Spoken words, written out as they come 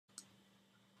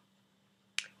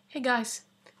Hey guys,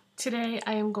 today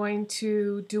I am going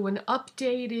to do an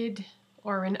update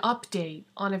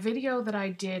on a video that I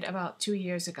did about 2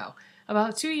 years ago.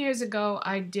 About 2 years ago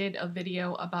I did a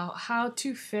video about how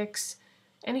to fix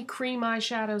any cream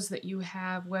eyeshadows that you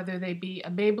have, whether they be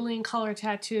a Maybelline color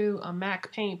tattoo, a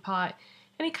MAC paint pot,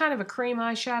 any kind of a cream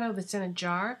eyeshadow that's in a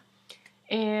jar.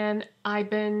 And I've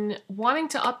been wanting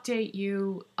to update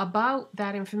you about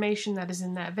that information that is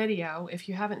in that video. If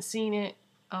you haven't seen it,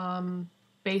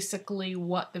 basically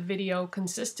what the video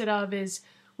consisted of is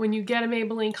when you get a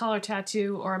Maybelline color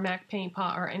tattoo or a MAC paint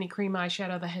pot or any cream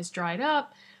eyeshadow that has dried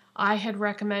up, I had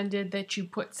recommended that you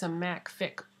put some MAC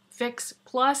Fix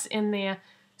Plus in there,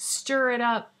 stir it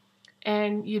up,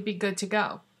 and you'd be good to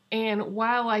go. And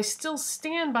while I still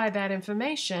stand by that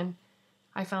information,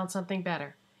 I found something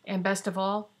better. And best of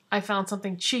all, I found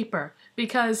something cheaper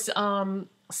because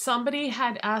somebody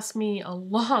had asked me a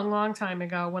long time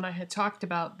ago when I had talked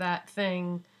about that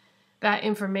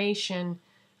information.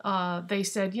 They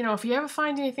said, you know, if you ever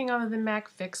find anything other than MAC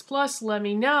Fix Plus, let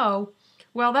me know.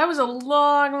 Well, that was a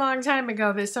long time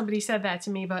ago that somebody said that to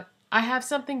me, but I have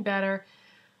something better.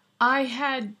 I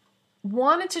had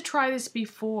wanted to try this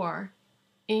before,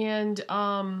 and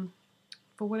for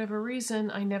whatever reason,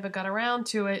 I never got around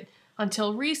to it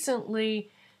until recently,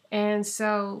 and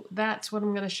so that's what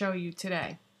I'm going to show you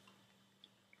today.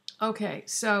 Okay,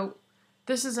 so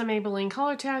this is a Maybelline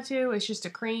color tattoo. It's just a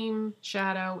cream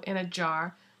shadow in a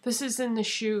jar. This is in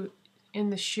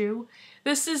the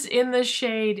This is in the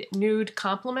shade Nude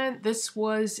Compliment. This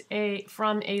was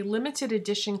from a limited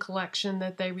edition collection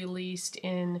that they released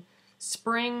in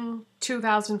spring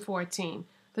 2014.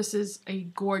 This is a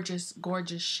gorgeous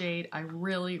shade. I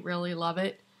really love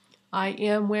it. I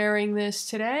am wearing this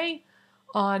today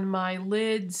on my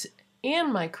lids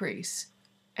and my crease,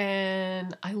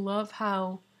 and I love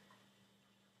how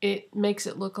it makes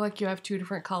it look like you have two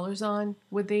different colors on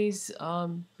with these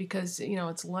because, you know,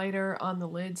 it's lighter on the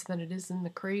lids than it is in the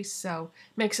crease, so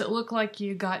makes it look like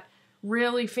you got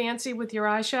really fancy with your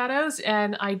eyeshadows,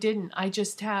 and I didn't. I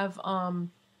just have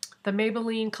the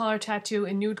Maybelline color tattoo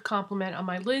in Nude Compliment on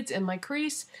my lids and my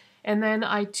crease, and then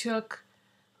I took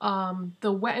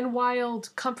the Wet n Wild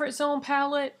Comfort Zone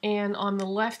palette, and on the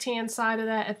left hand side of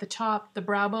that at the top, the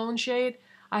browbone shade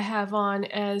I have on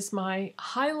as my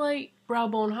highlight,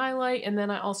 browbone highlight, and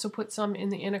then I also put some in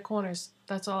the inner corners.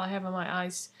 That's all I have on my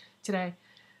eyes today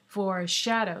for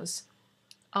shadows.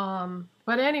 But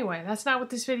anyway, that's not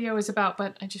what this video is about,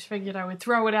 but I just figured I would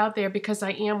throw it out there because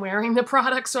I am wearing the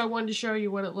product, so I wanted to show you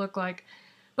what it looked like.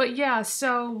 But yeah,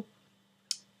 so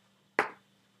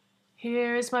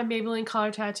here's my Maybelline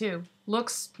color tattoo.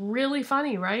 Looks really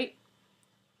funny, right?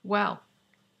 Well,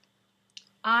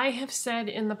 I have said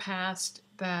in the past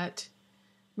that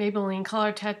Maybelline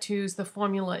color tattoos, the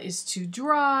formula is too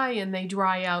dry and they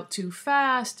dry out too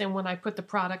fast, and when I put the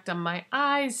product on my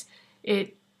eyes,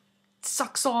 it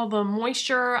sucks all the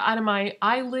moisture out of my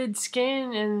eyelid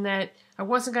skin, and that I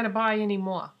wasn't going to buy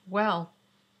anymore. Well,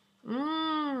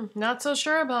 not so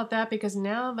sure about that, because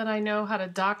now that I know how to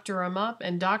doctor them up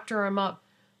and doctor them up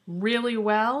really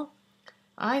well,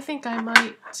 I think I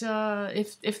might,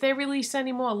 if they release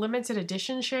any more limited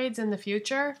edition shades in the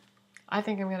future, I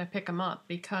think I'm going to pick them up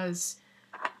because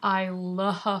I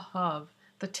love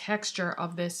the texture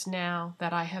of this now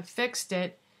that I have fixed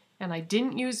it, and I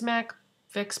didn't use MAC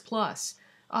Fix Plus.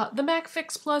 The MAC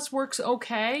Fix Plus works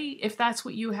okay. If that's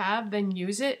what you have, then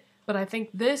use it. But I think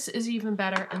this is even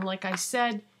better, and like I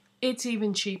said, it's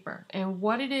even cheaper. And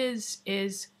what it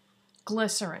is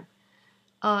glycerin.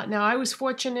 Now, I was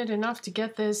fortunate enough to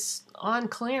get this on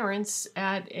clearance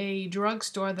at a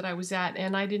drugstore that I was at,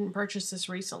 and I didn't purchase this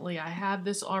recently. I have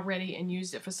this already and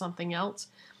used it for something else.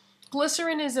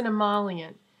 Glycerin is an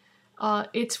emollient.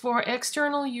 It's for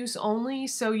external use only,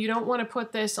 so you don't want to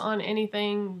put this on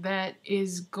anything that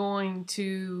is going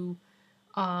to,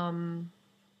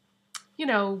 you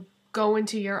know, go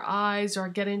into your eyes or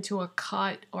get into a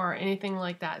cut or anything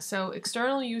like that. So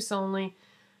external use only.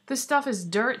 This stuff is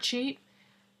dirt cheap.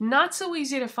 Not so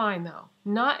easy to find, though.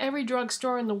 Not every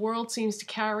drugstore in the world seems to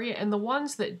carry it, and the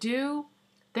ones that do,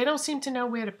 they don't seem to know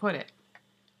where to put it.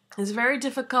 It's very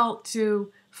difficult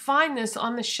to find this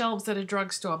on the shelves at a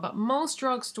drugstore, but most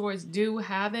drugstores do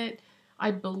have it.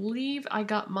 I believe I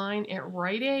got mine at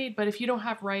Rite Aid, but if you don't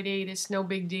have Rite Aid, it's no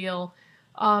big deal.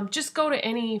 Just go to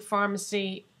any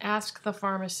pharmacy, ask the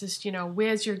pharmacist, you know,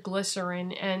 where's your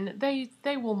glycerin, and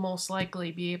they will most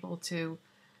likely be able to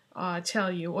tell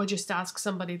you, or just ask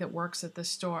somebody that works at the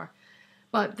store.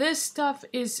 But this stuff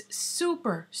is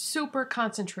super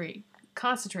concentrated.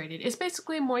 It's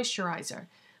basically a moisturizer,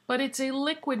 but it's a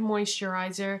liquid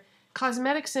moisturizer.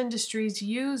 Cosmetics industries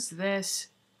use this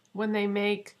when they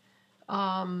make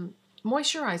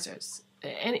moisturizers.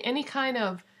 Any kind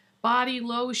of body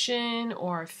lotion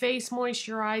or face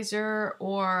moisturizer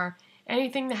or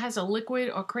anything that has a liquid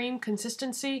or cream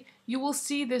consistency, you will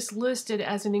see this listed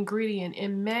as an ingredient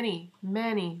in many,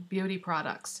 many beauty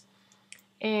products.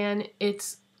 And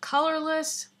it's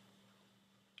colorless.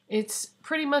 It's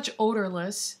pretty much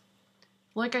odorless.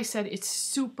 Like I said, it's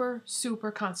super,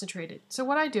 super concentrated. So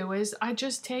what I do is I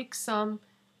just take some,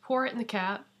 pour it in the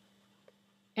cap,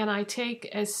 and I take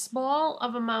as small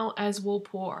of amount as will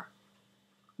pour.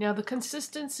 Now the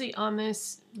consistency on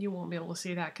this, you won't be able to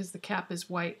see that because the cap is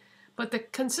white, but the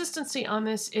consistency on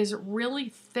this is really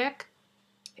thick,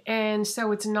 and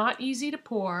so it's not easy to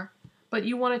pour, but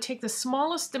you want to take the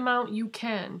smallest amount you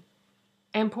can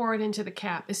and pour it into the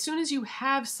cap. As soon as you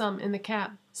have some in the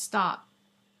cap, stop.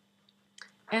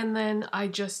 And then I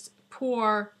just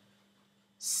pour,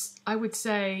 I would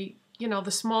say, you know,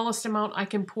 the smallest amount I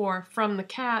can pour from the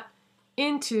cap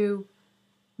into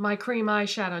my cream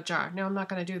eyeshadow jar. Now I'm not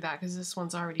going to do that because this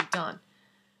one's already done.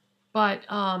 But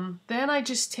then I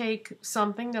just take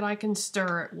something that I can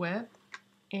stir it with.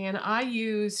 And I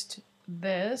used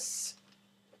this,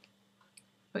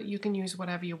 but you can use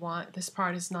whatever you want. This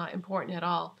part is not important at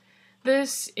all.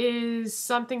 This is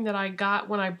something that I got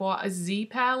when I bought a Z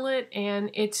palette,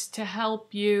 and it's to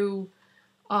help you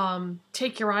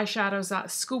take your eyeshadows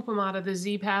out, scoop them out of the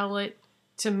Z palette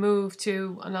to move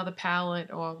to another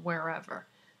palette or wherever.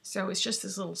 So it's just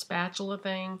this little spatula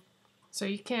thing. So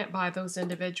you can't buy those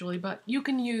individually, but you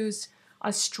can use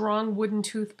a strong wooden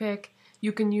toothpick.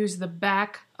 You can use the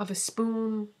back of a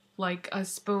spoon, like a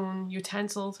spoon,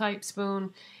 utensil type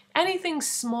spoon. Anything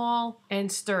small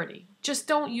and sturdy. Just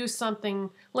don't use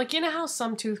something, like, you know how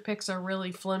some toothpicks are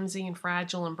really flimsy and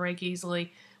fragile and break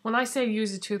easily? When I say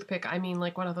use a toothpick, I mean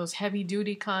like one of those heavy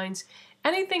duty kinds.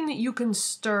 Anything that you can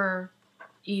stir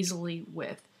easily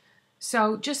with.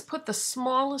 So just put the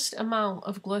smallest amount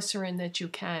of glycerin that you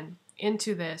can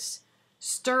into this,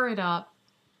 stir it up,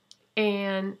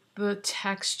 and the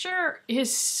texture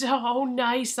is so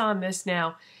nice on this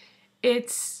now.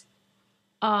 It's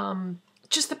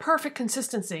just the perfect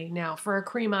consistency now for a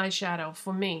cream eyeshadow,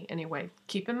 for me anyway.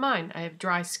 Keep in mind, I have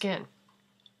dry skin.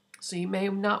 So you may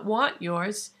not want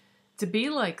yours to be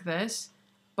like this,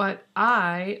 but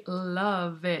I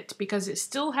love it because it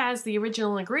still has the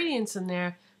original ingredients in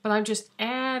there, but I'm just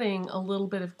adding a little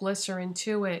bit of glycerin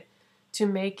to it to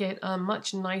make it a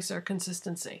much nicer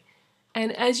consistency.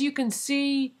 And as you can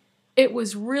see, it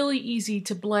was really easy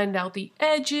to blend out the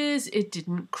edges. It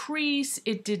didn't crease.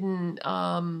 It didn't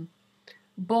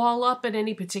ball up in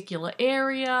any particular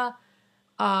area.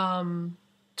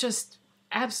 Just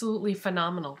absolutely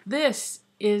phenomenal. This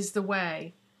is the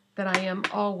way that I am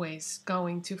always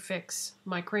going to fix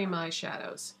my cream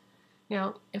eyeshadows.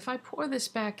 Now, if I pour this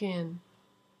back in,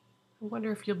 I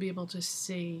wonder if you'll be able to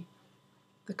see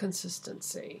the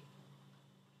consistency.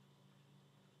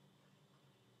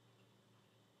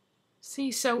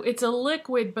 See, so it's a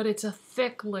liquid, but it's a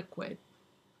thick liquid.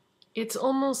 It's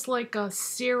almost like a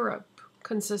syrup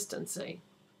consistency.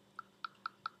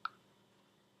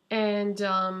 And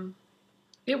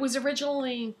it was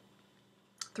originally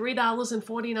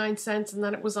 $3.49, and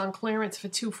then it was on clearance for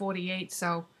 $2.48.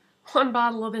 So one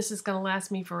bottle of this is going to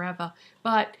last me forever.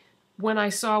 But when I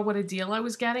saw what a deal I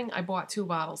was getting, I bought 2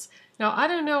 bottles. Now, I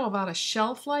don't know about a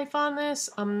shelf life on this.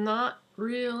 I'm not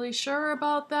really sure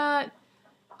about that.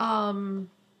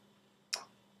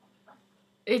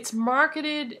 It's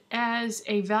marketed as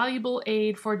a valuable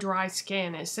aid for dry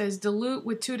skin. It says dilute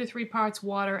with 2 to 3 parts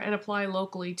water and apply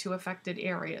locally to affected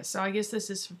areas. So I guess this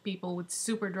is for people with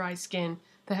super dry skin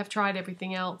that have tried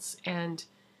everything else, and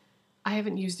I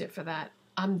haven't used it for that.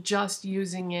 I'm just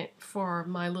using it for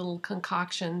my little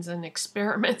concoctions and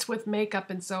experiments with makeup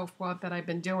and so forth that I've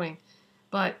been doing.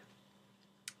 But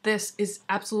this is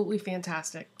absolutely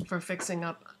fantastic for fixing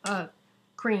up a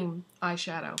cream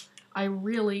eyeshadow. I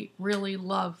really, really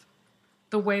love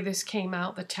the way this came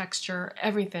out, the texture,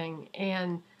 everything.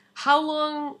 And how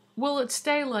long will it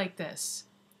stay like this?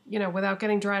 You know, without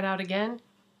getting dried out again?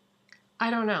 I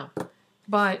don't know.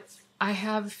 But I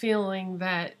have a feeling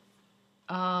that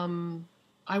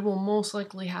I will most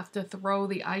likely have to throw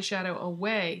the eyeshadow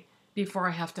away before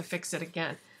I have to fix it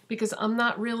again. Because I'm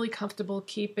not really comfortable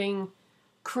keeping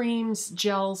creams,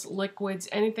 gels, liquids,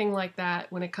 anything like that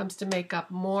when it comes to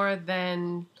makeup more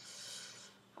than,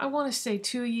 I want to say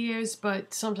 2 years,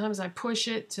 but sometimes I push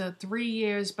it to 3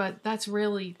 years, but that's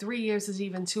really, 3 years is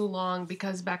even too long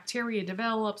because bacteria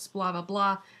develops, blah, blah,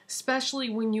 blah, especially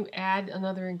when you add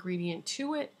another ingredient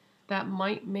to it that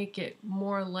might make it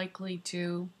more likely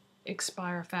to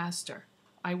expire faster.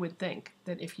 I would think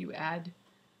that if you add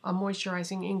a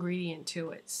moisturizing ingredient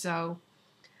to it. So,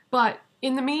 but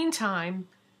in the meantime,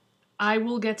 I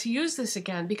will get to use this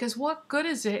again, because what good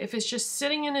is it if it's just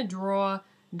sitting in a drawer,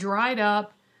 dried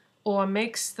up, or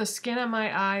makes the skin on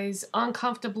my eyes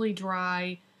uncomfortably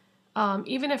dry?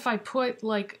 Even if I put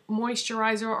like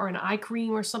moisturizer or an eye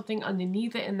cream or something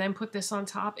underneath it and then put this on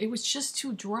top, it was just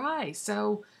too dry.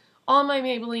 So all my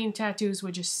Maybelline tattoos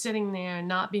were just sitting there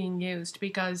not being used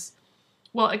because,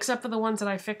 well, except for the ones that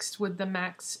I fixed with the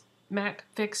MAC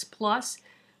Fix Plus,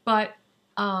 but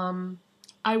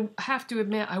I have to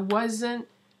admit I wasn't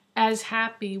as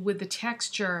happy with the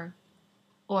texture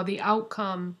or the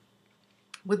outcome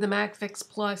with the MAC Fix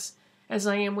Plus as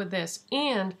I am with this.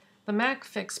 And the MAC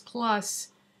Fix Plus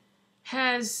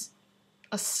has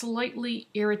a slightly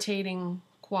irritating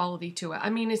quality to it. I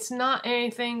mean, it's not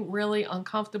anything really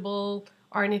uncomfortable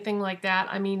or anything like that.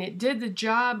 I mean, it did the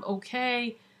job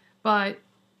okay, but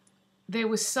there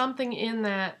was something in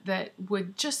that that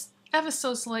would just ever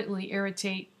so slightly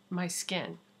irritate my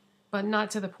skin, but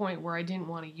not to the point where I didn't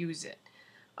want to use it.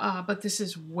 But this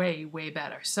is way, way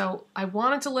better. So I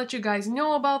wanted to let you guys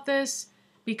know about this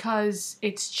because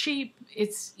it's cheap,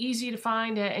 it's easy to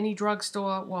find at any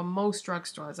drugstore, well, most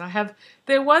drugstores.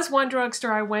 There was one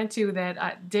drugstore I went to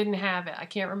that didn't have it. I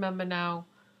can't remember now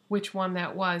which one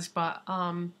that was, but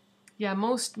yeah,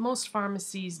 most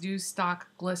pharmacies do stock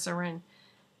glycerin,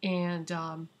 and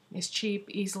it's cheap,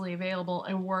 easily available,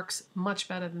 and works much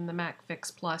better than the MAC Fix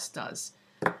Plus does.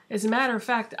 As a matter of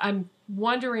fact, I'm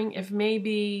wondering if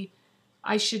maybe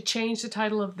I should change the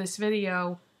title of this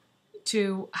video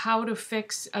to how to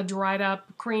fix a dried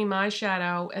up cream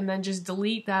eyeshadow and then just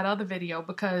delete that other video,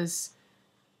 because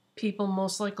people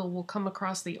most likely will come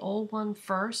across the old one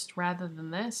first rather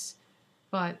than this.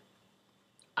 But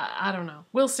I don't know.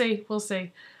 We'll see. We'll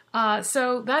see.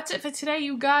 So that's it for today,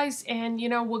 you guys. And, you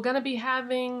know, we're going to be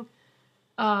having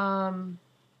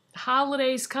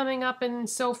holidays coming up and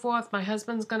so forth. My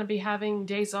husband's going to be having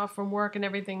days off from work and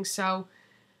everything. So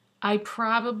I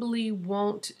probably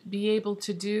won't be able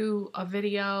to do a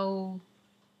video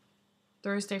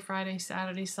Thursday, Friday,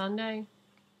 Saturday, Sunday,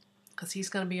 because he's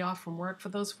going to be off from work for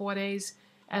those 4 days.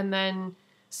 And then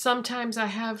sometimes I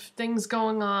have things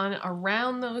going on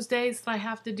around those days that I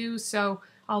have to do. So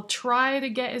I'll try to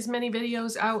get as many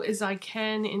videos out as I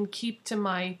can and keep to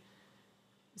my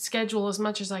schedule as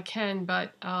much as I can.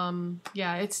 But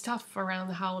yeah, it's tough around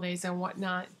the holidays and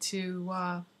whatnot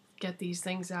to get these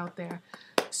things out there.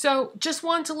 So just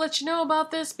wanted to let you know about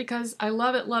this because I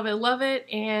love it, love it, love it.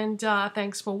 And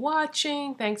thanks for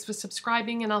watching. Thanks for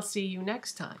subscribing, and I'll see you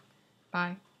next time.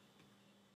 Bye.